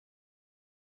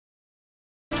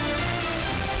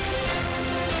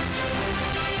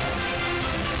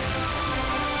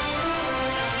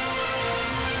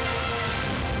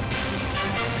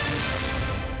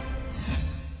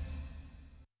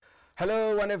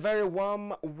Hello and a very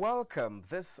warm welcome.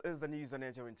 This is the news on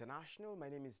NTA International. My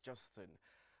name is Justin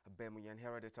Bemuyan.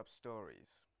 Here are the top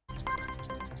stories.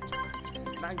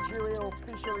 Nigeria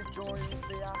officially joins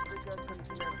the African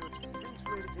Continental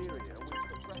Free Trade Area with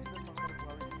the President Muhammadu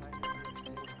Buhari signing the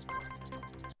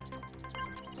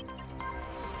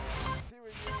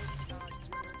Sierra Leone, Nigeria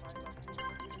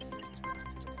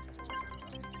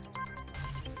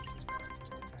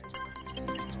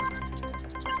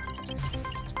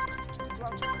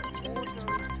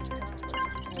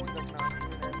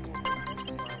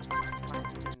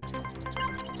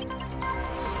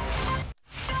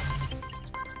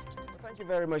Thank you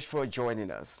very much for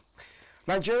joining us.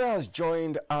 Nigeria has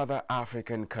joined other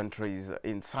African countries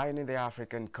in signing the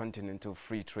African Continental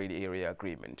Free Trade Area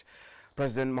Agreement.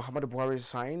 President Muhammadu Buhari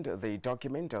signed the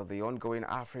document of the ongoing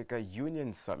Africa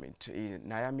Union Summit in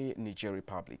Niamey, Niger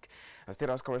Republic. As State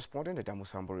House correspondent Adamu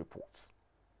Sambo reports.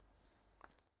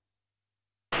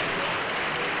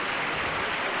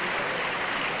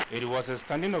 It was a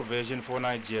standing ovation for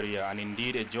Nigeria and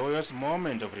indeed a joyous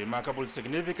moment of remarkable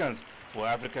significance for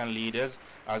African leaders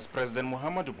as President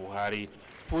Muhammadu Buhari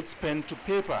puts pen to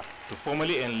paper to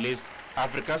formally enlist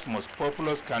Africa's most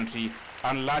populous country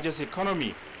and largest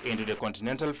economy into the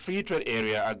Continental Free Trade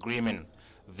Area Agreement.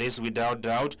 This, without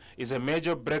doubt, is a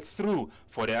major breakthrough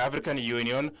for the African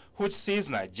Union, which sees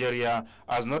Nigeria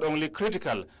as not only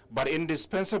critical but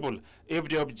indispensable if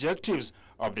the objectives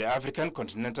of the African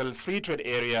Continental Free Trade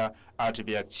Area are to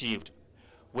be achieved.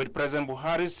 With President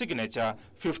Buhari's signature,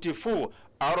 54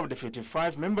 out of the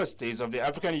 55 member states of the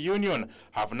African Union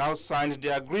have now signed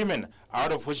the agreement,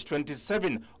 out of which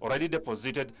 27 already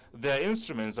deposited their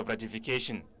instruments of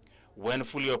ratification. When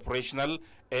fully operational,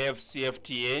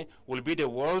 AfCFTA will be the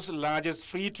world's largest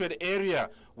free trade area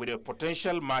with a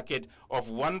potential market of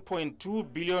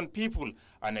 1.2 billion people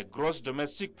and a gross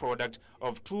domestic product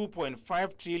of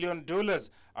 $2.5 trillion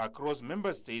across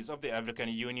member states of the African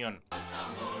Union.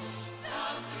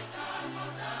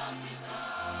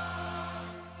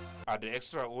 At the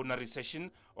extraordinary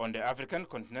session on the African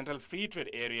Continental Free Trade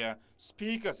Area,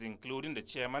 speakers including the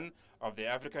chairman of the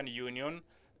African Union,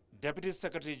 Deputy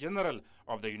Secretary General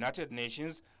of the United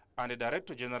Nations and the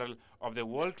Director General of the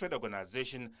World Trade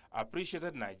Organization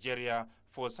appreciated Nigeria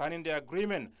for signing the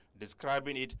agreement,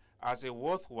 describing it as a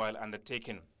worthwhile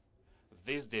undertaking.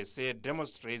 This, they say,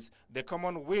 demonstrates the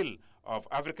common will of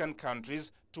African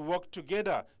countries to work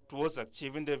together towards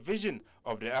achieving the vision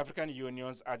of the African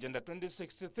Union's Agenda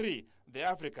 2063, the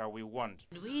Africa we want.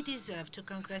 We deserve to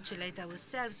congratulate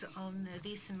ourselves on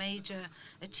these major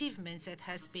achievements that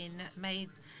has been made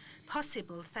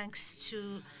possible thanks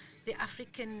to the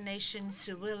African nations'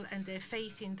 will and their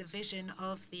faith in the vision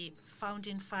of the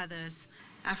founding fathers.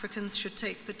 Africans should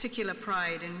take particular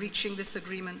pride in reaching this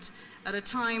agreement at a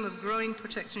time of growing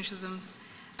protectionism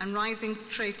and rising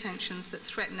trade tensions that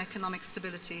threaten economic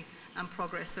stability and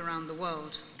progress around the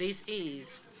world. This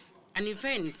is an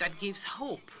event that gives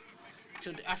hope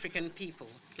to the African people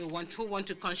who want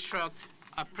to construct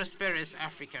a prosperous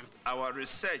Africa. Our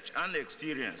research and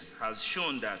experience has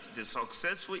shown that the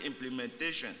successful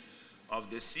implementation of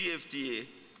the CFTA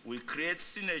will create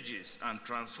synergies and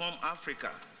transform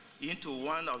Africa into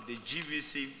one of the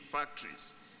GVC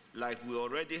factories like we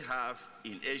already have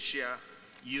in Asia,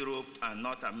 Europe, and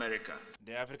North America.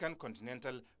 The African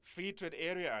Continental Free Trade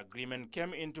Area Agreement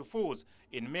came into force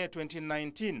in May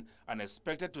 2019 and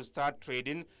expected to start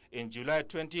trading in July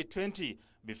 2020,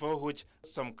 before which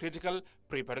some critical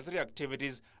preparatory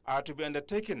activities are to be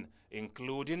undertaken,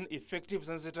 including effective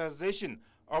sensitization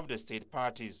of the state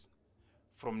parties.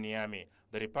 From Niamey,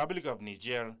 the Republic of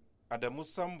Niger, Adamu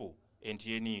Sambu,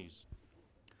 NTA News.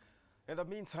 In the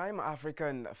meantime,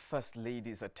 African First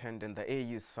Ladies attending the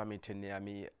AU Summit in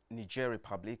Niamey, Niger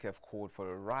Republic, have called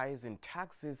for a rise in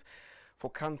taxes for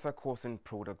cancer-causing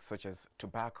products such as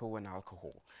tobacco and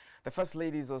alcohol. The First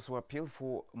Ladies also appealed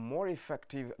for more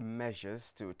effective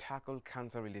measures to tackle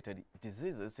cancer-related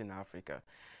diseases in Africa.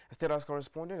 State House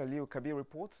correspondent Aliu Kabir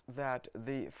reports that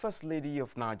the First Lady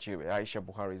of Nigeria, Aisha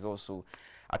Buhari, is also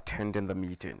attending the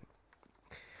meeting.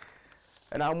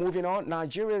 And now moving on,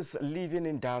 Nigerians living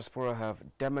in diaspora have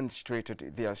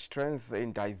demonstrated their strength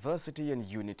in diversity and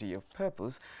unity of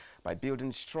purpose by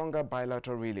building stronger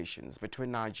bilateral relations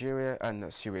between Nigeria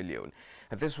and Sierra Leone.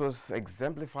 And this was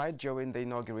exemplified during the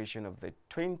inauguration of the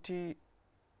 2019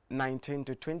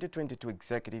 to 2022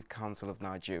 Executive Council of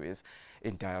Nigeria's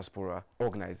in Diaspora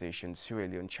Organization Sierra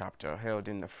Leone chapter held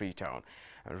in Freetown.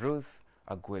 And Ruth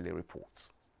Aguele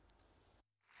reports.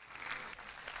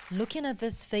 Looking at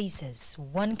these faces,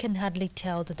 one can hardly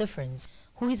tell the difference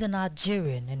who is a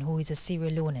Nigerian and who is a Sierra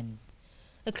Leonean.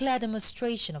 a clear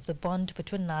demonstration of the bond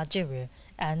between Nigeria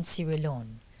and Sierra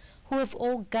Leone, who have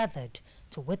all gathered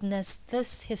to witness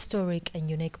this historic and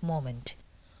unique moment.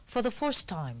 For the first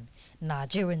time,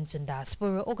 Nigerians in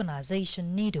Diaspora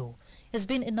Organization NIDO has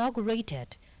been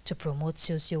inaugurated to promote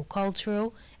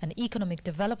socio-cultural and economic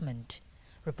development,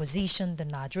 reposition the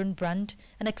Nigerian brand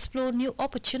and explore new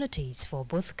opportunities for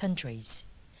both countries.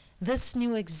 These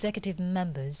new executive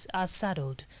members are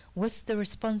saddled with the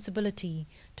responsibility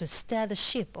to steer the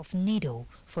ship of NIDO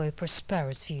for a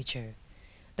prosperous future.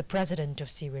 The president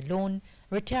of Sierra Leone,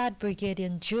 retired Brigadier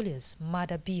Julius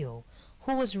Madabio,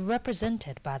 who was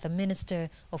represented by the Minister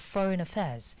of Foreign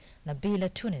Affairs,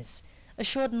 Nabila Tunis,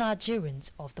 assured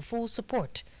Nigerians of the full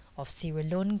support of Sierra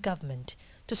Leone government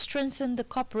to strengthen the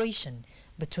cooperation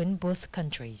between both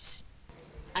countries.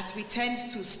 As we tend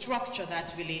to structure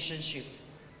that relationship,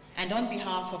 and on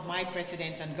behalf of my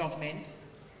president and government,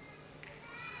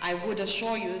 I would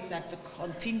assure you that the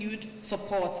continued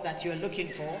support that you're looking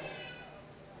for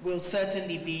will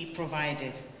certainly be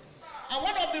provided. And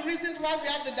one of the reasons why we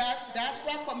have the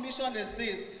Diaspora Commission is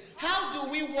this: how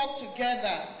do we work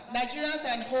together, Nigerians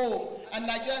at home and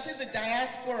Nigerians in the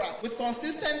diaspora, with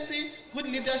consistency, good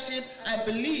leadership, and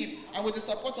belief, and with the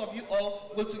support of you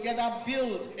all, will together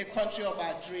build a country of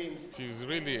our dreams. It is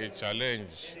really a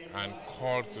challenge and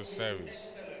call to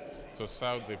service, to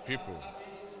serve the people,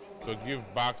 to give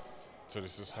back to the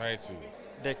society.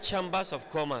 The chambers of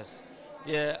commerce,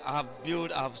 I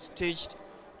have staged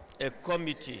a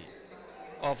committee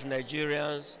of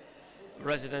Nigerians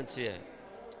residents here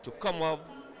to come up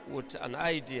with an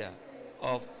idea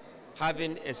of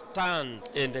having a stand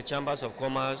in the chambers of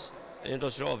commerce and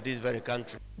industry of this very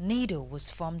country. NIDO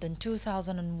was formed in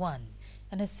 2001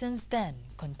 and has since then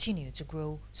continued to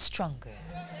grow stronger.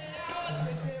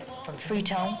 From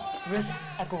Freetown, Ruth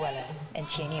Aguela,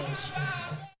 NTA News.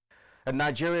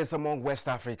 Nigeria is among West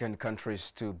African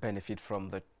countries to benefit from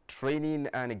the training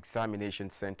and examination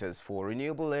centers for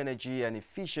renewable energy and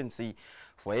efficiency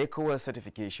for ECOWAS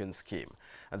certification scheme.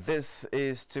 This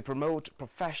is to promote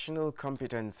professional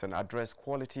competence and address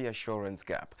quality assurance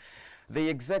gap. The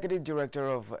executive director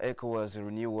of ECOWAS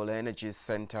Renewable Energy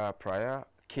Center Praia,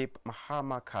 Cape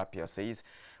Mahama Kapia, says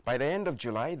by the end of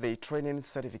July, the training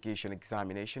certification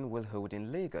examination will hold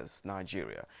in Lagos,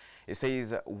 Nigeria. It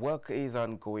says work is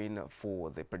ongoing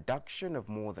for the production of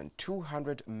more than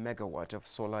 200 megawatt of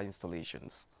solar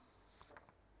installations.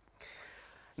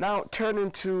 Now,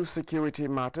 turning to security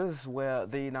matters, where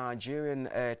the Nigerian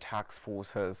Air Task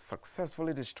Force has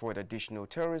successfully destroyed additional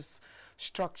terrorist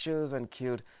structures and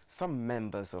killed some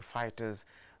members of fighters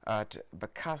at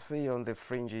Bakassi on the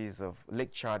fringes of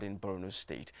Lake Chad in Borno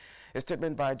State. A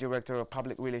statement by Director of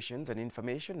Public Relations and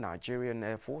Information, Nigerian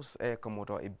Air Force Air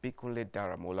Commodore Ibikunle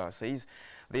Daramola, says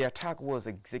the attack was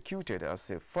executed as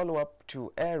a follow-up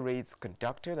to air raids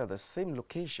conducted at the same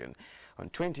location on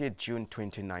 28 June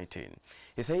 2019.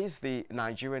 He says the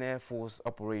Nigerian Air Force,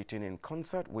 operating in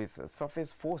concert with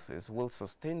surface forces, will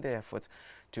sustain their efforts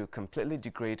to completely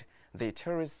degrade the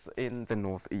terrorists in the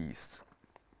northeast.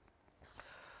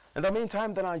 In the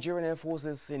meantime, the Nigerian Air Force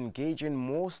is engaging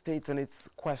more states in its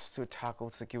quest to tackle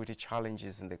security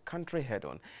challenges in the country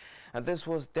head-on. And this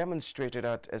was demonstrated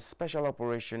at a Special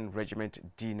Operation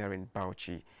Regiment dinner in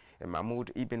Bauchi.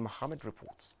 Mahmoud Ibn Mohammed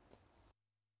reports.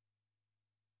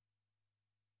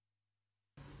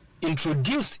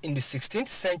 Introduced in the 16th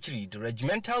century, the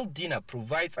regimental dinner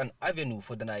provides an avenue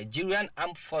for the Nigerian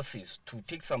armed forces to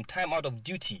take some time out of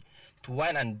duty to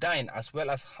wine and dine, as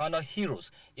well as honor heroes,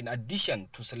 in addition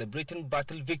to celebrating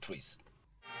battle victories.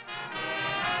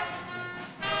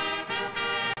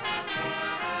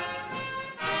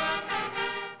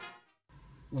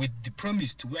 With the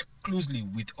promise to work closely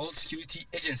with all security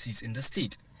agencies in the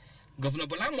state, Governor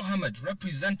Bala Mohammed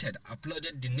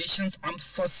applauded the nation's armed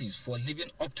forces for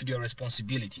living up to their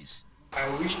responsibilities. I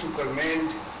wish to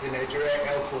commend the Nigerian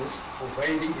Air Force for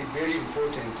finding it very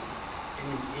important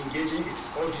in engaging its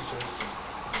officers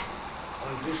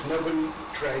on this noble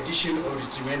tradition of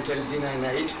regimental dinner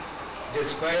night,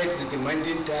 despite the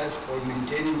demanding task of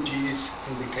maintaining peace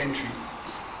in the country.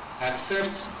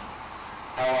 Accept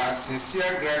our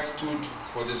sincere gratitude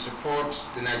for the support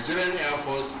the Nigerian Air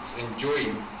Force is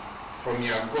enjoying from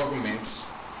your government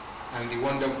and the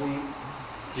wonderful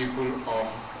people of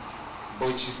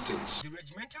Bauchi State. The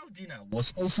regimental dinner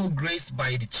was also graced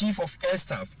by the Chief of Air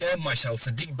Staff, Air Marshal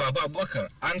Sadiq Baba Abubakar,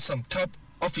 and some top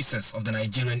officers of the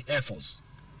Nigerian Air Force.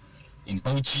 In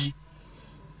Bauchi,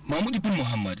 Mahmoud Ibn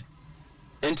Mohammed,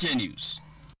 NTA News.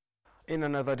 In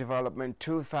another development,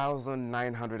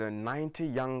 2,990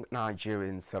 young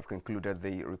Nigerians have concluded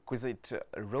the requisite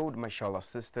Road Marshal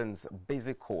Assistance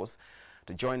basic course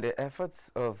to join the efforts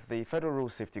of the Federal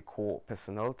Road Safety Corps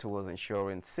personnel towards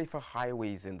ensuring safer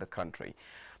highways in the country.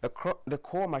 The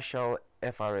Corps Marshal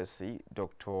FRSC,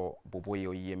 Dr.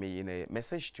 Boboyo Yemi, in a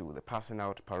message to the passing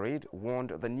out parade,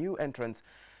 warned the new entrants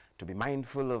to be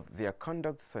mindful of their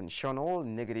conducts and shun all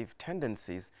negative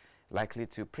tendencies likely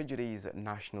to prejudice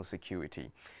national security.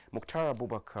 Mukhtar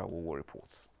Abubakar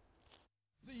reports.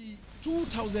 The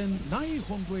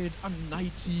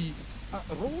 2,990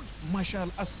 road marshal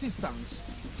assistants,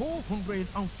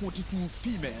 442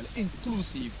 female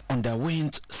inclusive,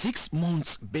 underwent 6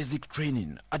 months basic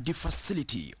training at the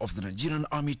facility of the Nigerian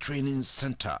Army Training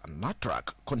Center,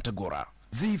 Natrak, Kontagora.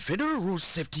 The Federal Road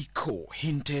Safety Corps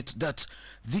hinted that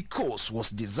the course was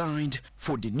designed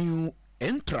for the new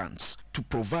entrants to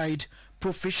provide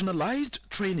professionalized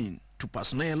training to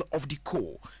personnel of the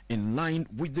Corps in line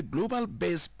with the global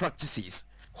best practices,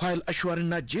 while assuring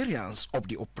Nigerians of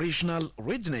the operational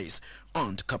readiness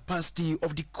and capacity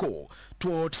of the Corps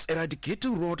towards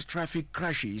eradicating road traffic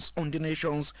crashes on the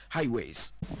nation's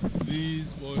highways.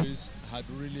 These boys had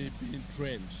really been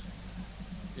trained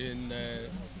in the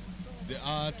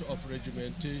art of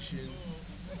regimentation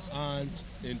and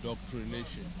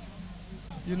indoctrination.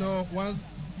 You know, once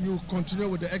you continue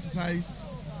with the exercise,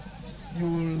 you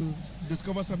will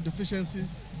discover some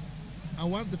deficiencies,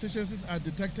 and once deficiencies are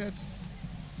detected,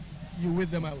 you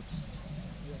weed them out.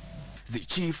 The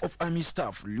Chief of Army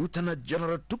Staff, Lieutenant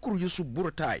General Tukuru Yusuf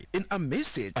Buratai, in a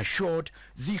message assured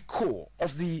the Corps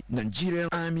of the Nigerian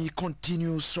Army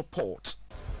continued support.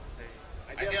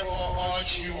 I therefore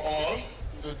urge you all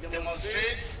to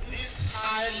demonstrate this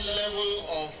high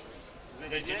level of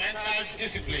regimental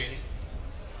discipline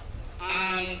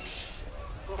and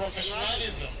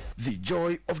professionalism. The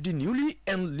joy of the newly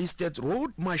enlisted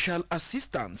road marshal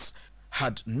assistants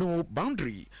had no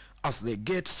boundary as they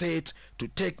get set to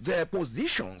take their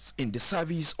positions in the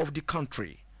service of the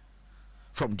country.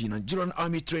 From the Nigerian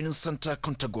Army Training Center,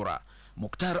 Kontagora,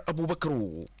 Mukhtar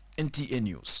Abubakar, NTA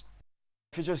News.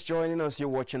 If you're just joining us, you're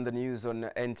watching the news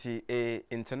on NTA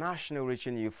International,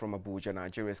 reaching you from Abuja,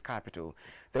 Nigeria's capital.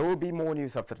 There will be more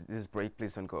news after this break.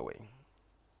 Please don't go away.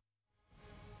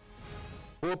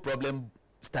 The whole problem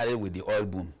started with the oil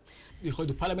boom. Because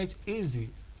the parliament is the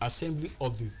assembly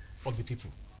of the people.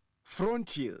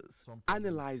 Frontiers,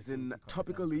 analyzing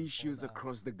topical issues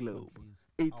across the globe.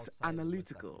 It's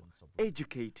analytical,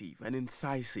 educative, and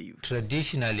incisive.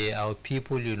 Traditionally, our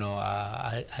people,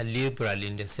 are liberal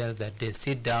in the sense that they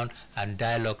sit down and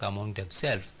dialogue among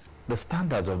themselves. The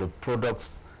standards of the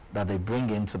products that they bring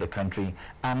into the country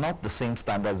are not the same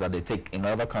standards that they take in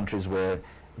other countries where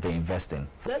they invest in.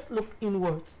 Let's look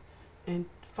inwards and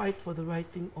fight for the right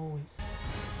thing always.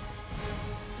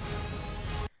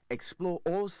 Explore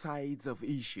all sides of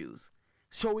issues.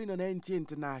 Showing on NTA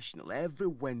International every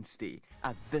Wednesday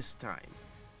at this time.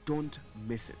 Don't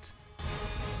miss it.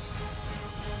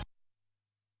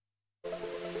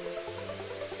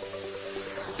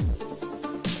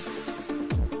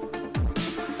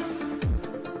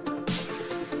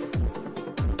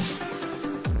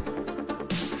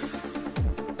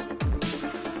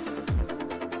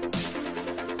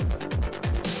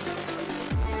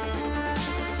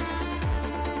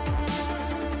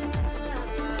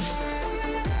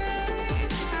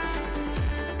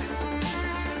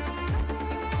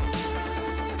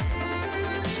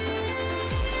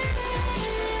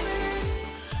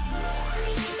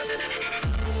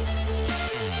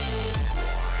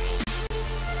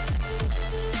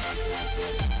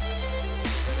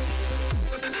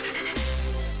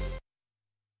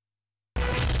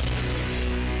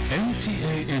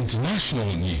 NTA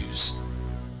International News.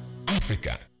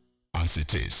 Africa as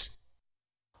it is.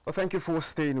 Well, thank you for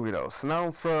staying with us.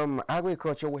 Now from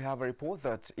agriculture, we have a report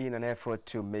that in an effort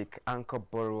to make anchor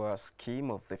borrower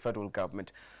scheme of the federal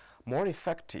government more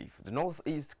effective, the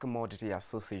Northeast Commodity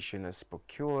Association has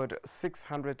procured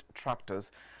 600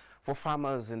 tractors for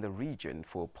farmers in the region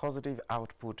for positive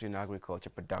output in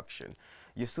agriculture production.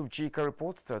 Yusuf Jika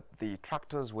reports that the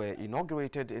tractors were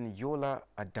inaugurated in Yola,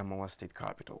 Adamawa State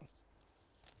capital.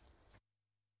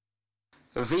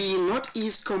 The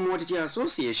Northeast Commodity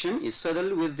Association is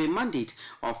saddled with the mandate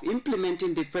of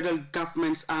implementing the federal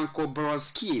government's anchor borrower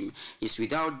scheme, is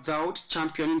without doubt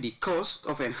championing the cause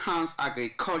of enhanced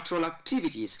agricultural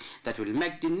activities that will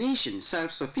make the nation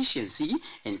self-sufficiency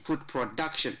in food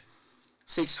production.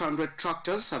 600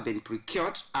 tractors have been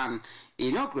procured and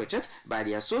inaugurated by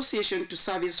the association to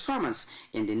service farmers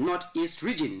in the Northeast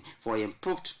region for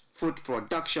improved food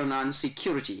production and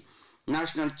security.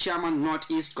 National Chairman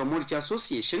Northeast Commodity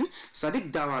Association,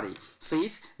 Sadiq Dawari,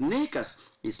 said NECAS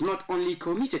is not only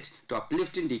committed to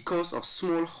uplifting the cause of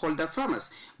smallholder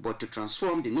farmers, but to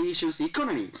transform the nation's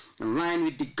economy in line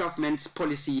with the government's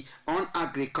policy on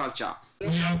agriculture. We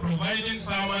are providing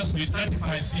farmers with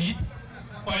certified seed,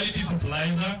 quality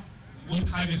fertilizer, good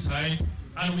herbicide,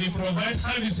 and we provide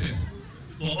services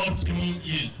for optimum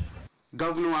yield.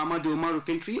 Governor Amadou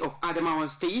Marufintri of Adamawa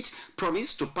State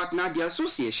promised to partner the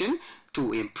association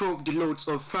to improve the loads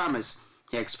of farmers.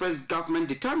 He expressed government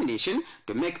determination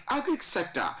to make agri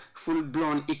sector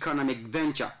full-blown economic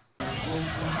venture.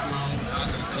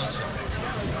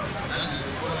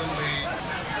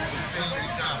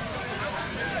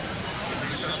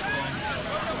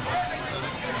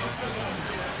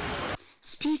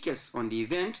 Speakers on the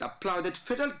event applauded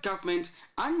federal government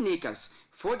and NECAS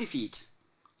for defeat.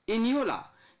 In Yola,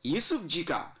 Yusuf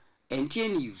Jika,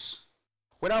 NTA News.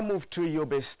 We now move to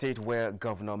Yobe State, where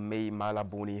Governor Mai Mala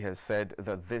Buni has said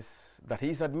that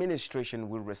his administration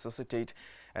will resuscitate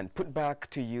and put back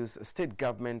to use state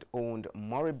government-owned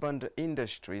moribund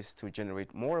industries to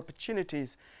generate more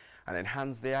opportunities and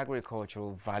enhance the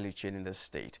agricultural value chain in the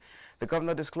state. The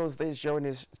governor disclosed this during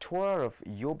his tour of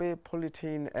Yobe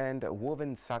Polythene and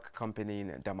Woven Sack Company in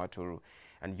Damaturu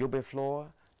and Yobe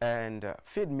Flour and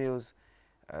Feed Mills,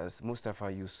 as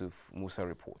Mustafa Yusuf Musa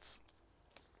reports.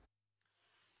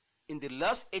 In the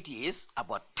last 8 years,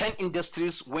 about 10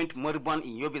 industries went moribund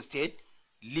in Yobe State,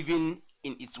 leaving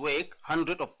in its wake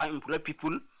hundreds of unemployed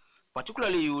people,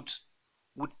 particularly youth,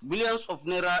 with millions of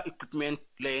naira equipment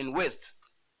laying waste.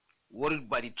 Worried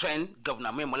by the trend,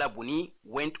 Governor Mai Mala Buni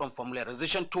went on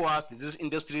familiarization tours with these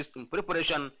industries in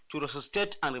preparation to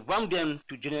resuscitate and revamp them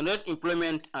to generate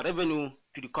employment and revenue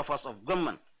to the coffers of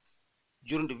government.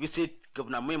 During the visit,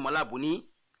 Governor Mai Mala Buni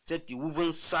said the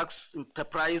Woven Sacks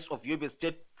Enterprise of Yobe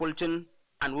State Polythene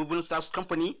and Woven Sacks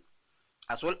Company,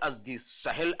 as well as the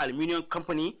Sahel Aluminium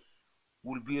Company,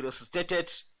 will be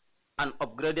resuscitated and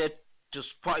upgraded to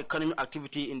spur economic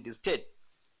activity in the state.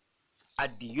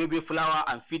 At the Yobe Flour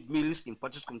and Feed Mills in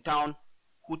Patiskum Town,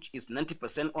 which is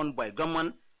 90% owned by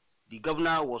government, the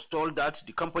governor was told that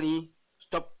the company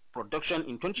stopped production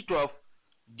in 2012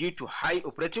 due to high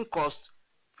operating costs,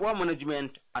 poor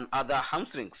management, and other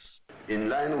hamstrings. In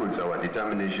line with our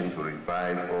determination to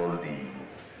revive all the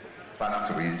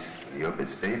factories in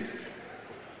Yobe State,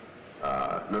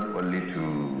 not only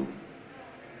to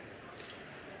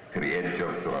create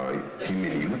jobs to our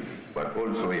teeming youth, but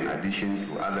also in addition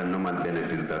to other normal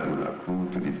benefits that will accrue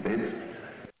to the state.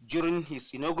 During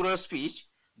his inaugural speech,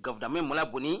 Governor Mai Mala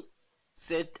Buni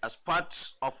said as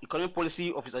part of economic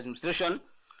policy of his administration,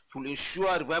 he will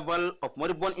ensure revival of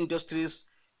moribund industries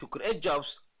to create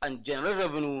jobs and generate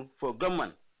revenue for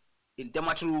government. In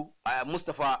Damaturu, I am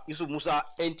Mustafa Yusuf Musa,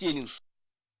 NTA News.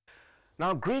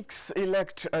 Now, Greeks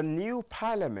elect a new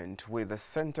parliament with the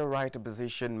center-right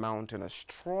opposition mounting a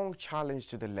strong challenge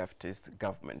to the leftist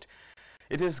government.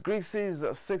 It is Greece's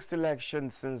 6th election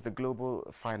since the global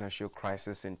financial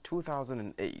crisis in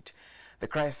 2008. The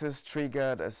crisis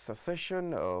triggered a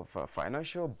succession of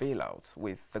financial bailouts,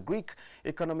 with the Greek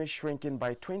economy shrinking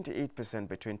by 28%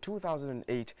 between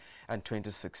 2008 and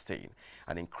 2016.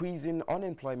 An increase in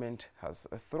unemployment has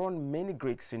thrown many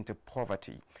Greeks into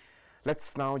poverty.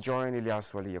 Let's now join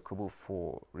Ilyas Wali Yakubu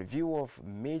for review of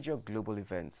major global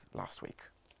events last week.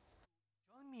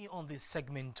 Join me on this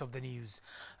segment of the news.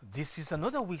 This is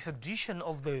another week's edition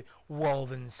of the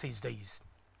World in 6 Days.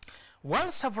 While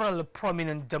several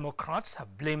prominent Democrats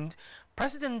have blamed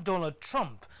President Donald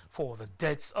Trump for the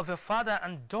deaths of a father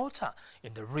and daughter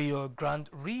in the Rio Grande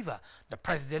River, the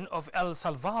president of El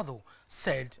Salvador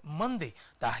said Monday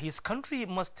that his country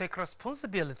must take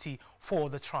responsibility for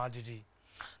the tragedy.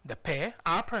 The pair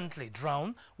apparently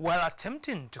drowned while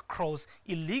attempting to cross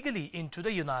illegally into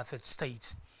the United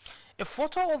States. A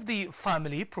photo of the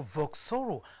family provoked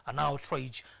sorrow and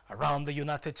outrage around the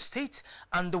United States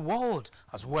and the world,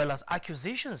 as well as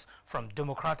accusations from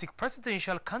Democratic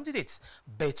presidential candidates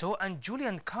Beto and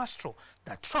Julian Castro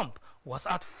that Trump was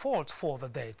at fault for the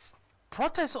deaths.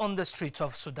 Protests on the streets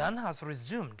of Sudan has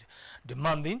resumed,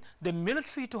 demanding the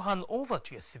military to hand over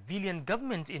to a civilian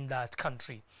government in that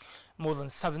country. More than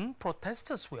 7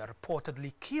 protesters were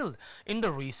reportedly killed in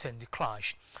the recent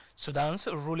clash. Sudan's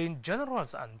ruling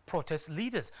generals and protest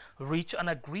leaders reached an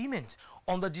agreement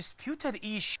on the disputed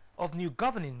issue of new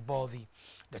governing body.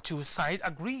 The two sides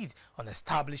agreed on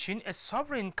establishing a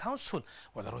sovereign council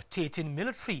with a rotating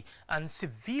military and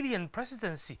civilian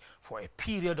presidency for a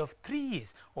period of 3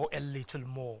 years or a little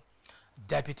more.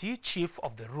 Deputy Chief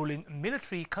of the ruling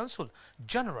military council,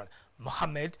 General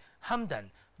Mohammed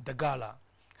Hamdan Dagala,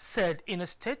 said in a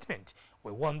statement,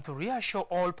 We want to reassure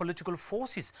all political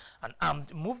forces and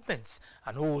armed movements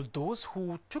and all those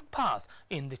who took part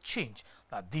in the change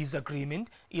that this agreement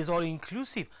is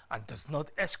all-inclusive and does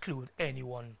not exclude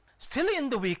anyone. Still in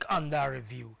the week under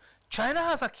review, China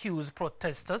has accused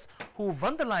protesters who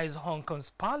vandalized Hong Kong's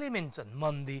parliament on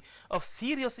Monday of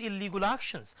serious illegal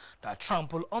actions that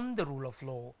trample on the rule of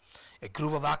law. A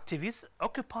group of activists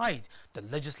occupied the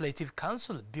Legislative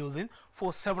Council building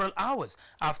for several hours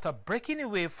after breaking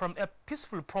away from a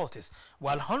peaceful protest,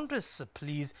 while hundreds of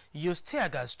police used tear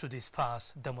gas to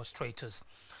disperse demonstrators.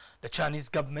 The Chinese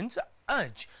government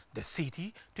urged the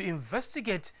city to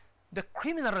investigate the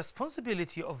criminal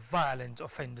responsibility of violent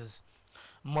offenders.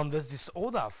 Monday's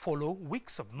disorder followed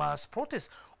weeks of mass protests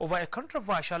over a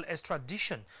controversial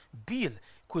extradition bill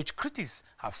which critics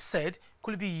have said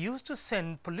could be used to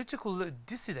send political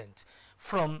dissidents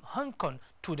from Hong Kong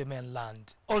to the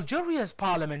mainland. Algeria's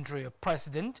parliamentary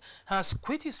president has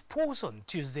quit his post on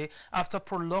Tuesday after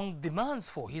prolonged demands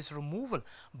for his removal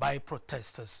by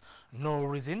protesters. No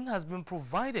reason has been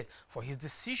provided for his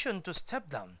decision to step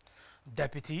down.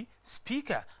 Deputy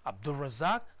Speaker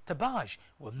Abdulrazak Tabaj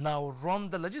will now run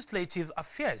the legislative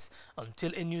affairs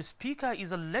until a new speaker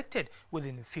is elected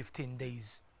within 15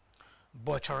 days.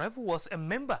 Bocharev was a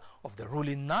member of the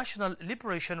ruling National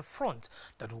Liberation Front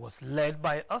that was led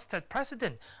by ousted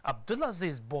President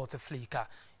Abdulaziz Bouteflika.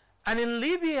 And in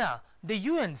Libya, the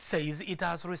UN says it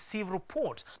has received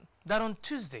reports that on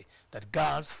Tuesday that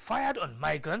guards fired on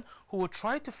migrants who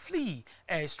tried to flee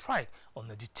a strike on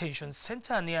the detention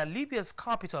center near Libya's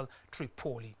capital,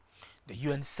 Tripoli. The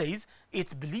UN says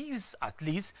it believes at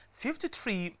least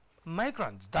 53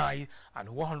 migrants died and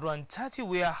 130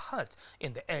 were hurt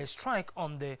in the airstrike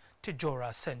on the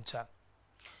Tejora center.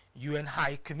 UN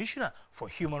High Commissioner for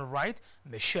Human Rights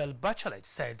Michelle Bachelet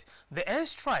said the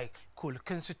airstrike could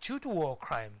constitute a war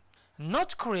crime.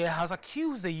 North Korea has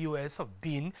accused the U.S. of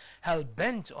being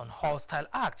hell-bent on hostile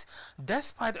acts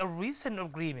despite a recent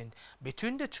agreement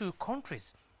between the two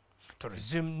countries to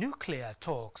resume nuclear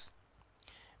talks.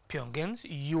 Pyongyang's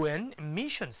UN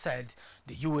mission said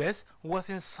the U.S. was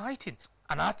inciting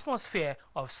an atmosphere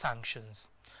of sanctions.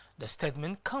 The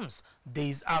statement comes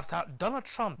days after Donald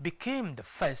Trump became the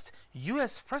first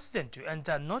U.S. president to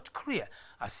enter North Korea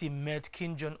as he met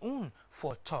Kim Jong-un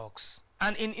for talks.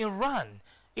 And in Iran,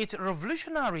 its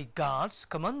Revolutionary Guards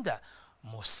commander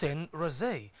Mohsen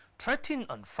Rezai threatened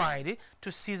on Friday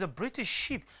to seize a British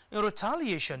ship in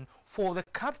retaliation for the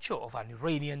capture of an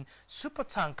Iranian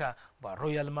supertanker by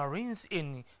Royal Marines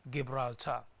in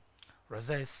Gibraltar.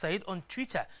 Rezai said on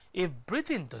Twitter, if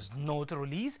Britain does not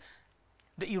release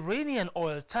the Iranian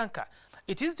oil tanker,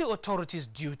 it is the authorities'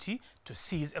 duty to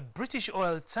seize a British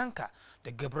oil tanker.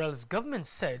 The Gibraltar government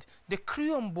said the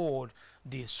crew on board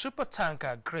the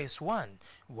supertanker Grace 1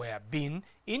 were being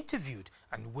interviewed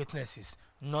and witnesses,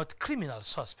 not criminal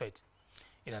suspects,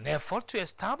 in an effort to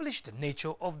establish the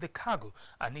nature of the cargo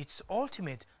and its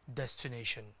ultimate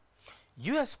destination.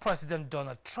 U.S. President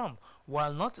Donald Trump,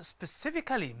 while not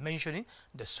specifically mentioning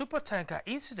the supertanker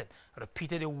incident,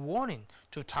 repeated a warning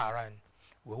to Tehran.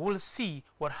 We will see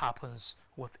what happens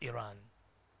with Iran.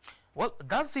 Well,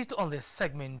 that's it on this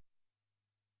segment.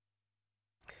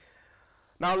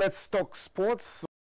 Now let's talk sports.